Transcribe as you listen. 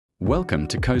Welcome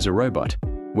to KOZA Robot,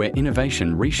 where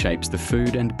innovation reshapes the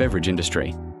food and beverage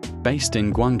industry. Based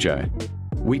in Guangzhou,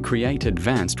 we create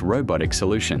advanced robotic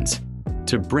solutions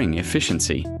to bring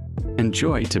efficiency and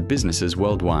joy to businesses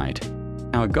worldwide.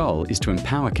 Our goal is to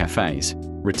empower cafes,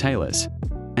 retailers,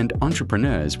 and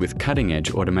entrepreneurs with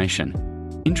cutting-edge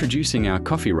automation. Introducing our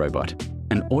coffee robot,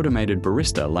 an automated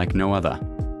barista like no other.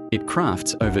 It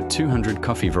crafts over 200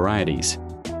 coffee varieties,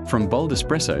 from bold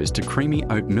espressos to creamy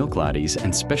oat milk lattes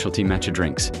and specialty matcha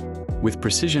drinks. With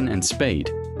precision and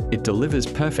speed, it delivers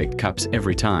perfect cups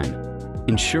every time,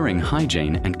 ensuring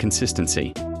hygiene and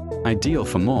consistency. Ideal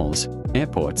for malls,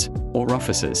 airports, or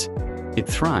offices, it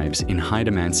thrives in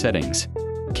high-demand settings,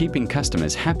 keeping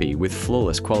customers happy with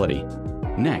flawless quality.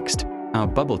 Next, our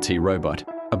BubbleTea robot,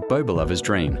 a boba lover's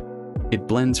dream. It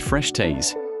blends fresh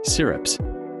teas, syrups,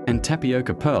 and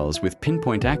tapioca pearls with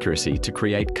pinpoint accuracy to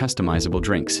create customizable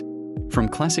drinks. From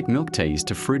classic milk teas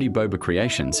to fruity boba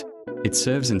creations, it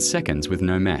serves in seconds with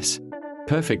no mess.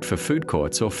 Perfect for food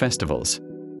courts or festivals.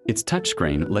 Its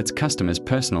touchscreen lets customers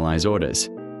personalize orders,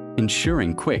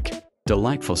 ensuring quick,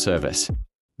 delightful service.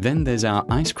 Then there's our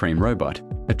ice cream robot,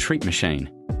 a treat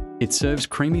machine. It serves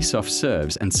creamy soft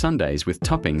serves and sundaes with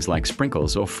toppings like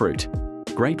sprinkles or fruit.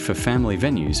 Great for family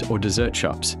venues or dessert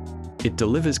shops. It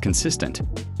delivers consistent,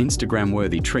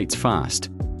 Instagram-worthy treats fast,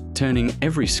 turning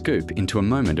every scoop into a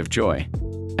moment of joy.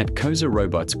 At KOZA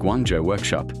Robot's Guangzhou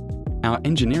workshop, our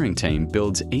engineering team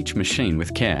builds each machine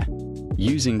with care,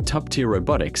 using top-tier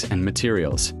robotics and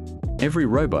materials. Every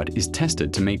robot is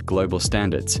tested to meet global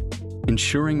standards,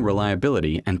 ensuring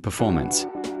reliability and performance.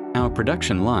 Our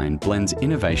production line blends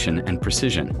innovation and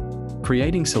precision,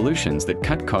 creating solutions that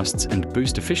cut costs and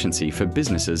boost efficiency for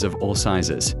businesses of all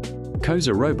sizes.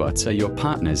 KOZA robots are your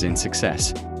partners in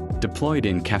success. Deployed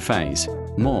in cafes,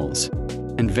 malls,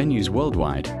 and venues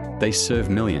worldwide, they serve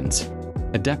millions,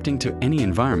 adapting to any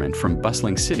environment from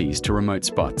bustling cities to remote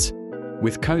spots.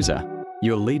 With KOZA,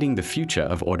 you're leading the future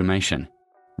of automation.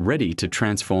 Ready to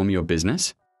transform your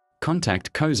business?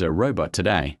 Contact KOZA Robot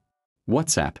today.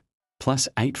 WhatsApp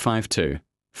 +852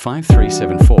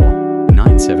 5374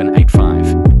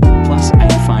 9785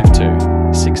 +852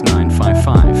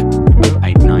 6955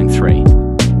 0893.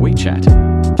 WeChat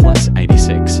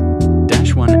 +86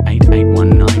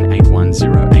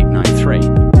 18819810893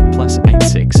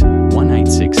 +86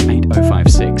 186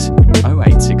 8056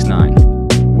 0869.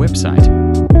 Website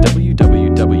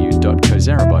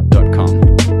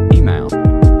www.kozarobot.com.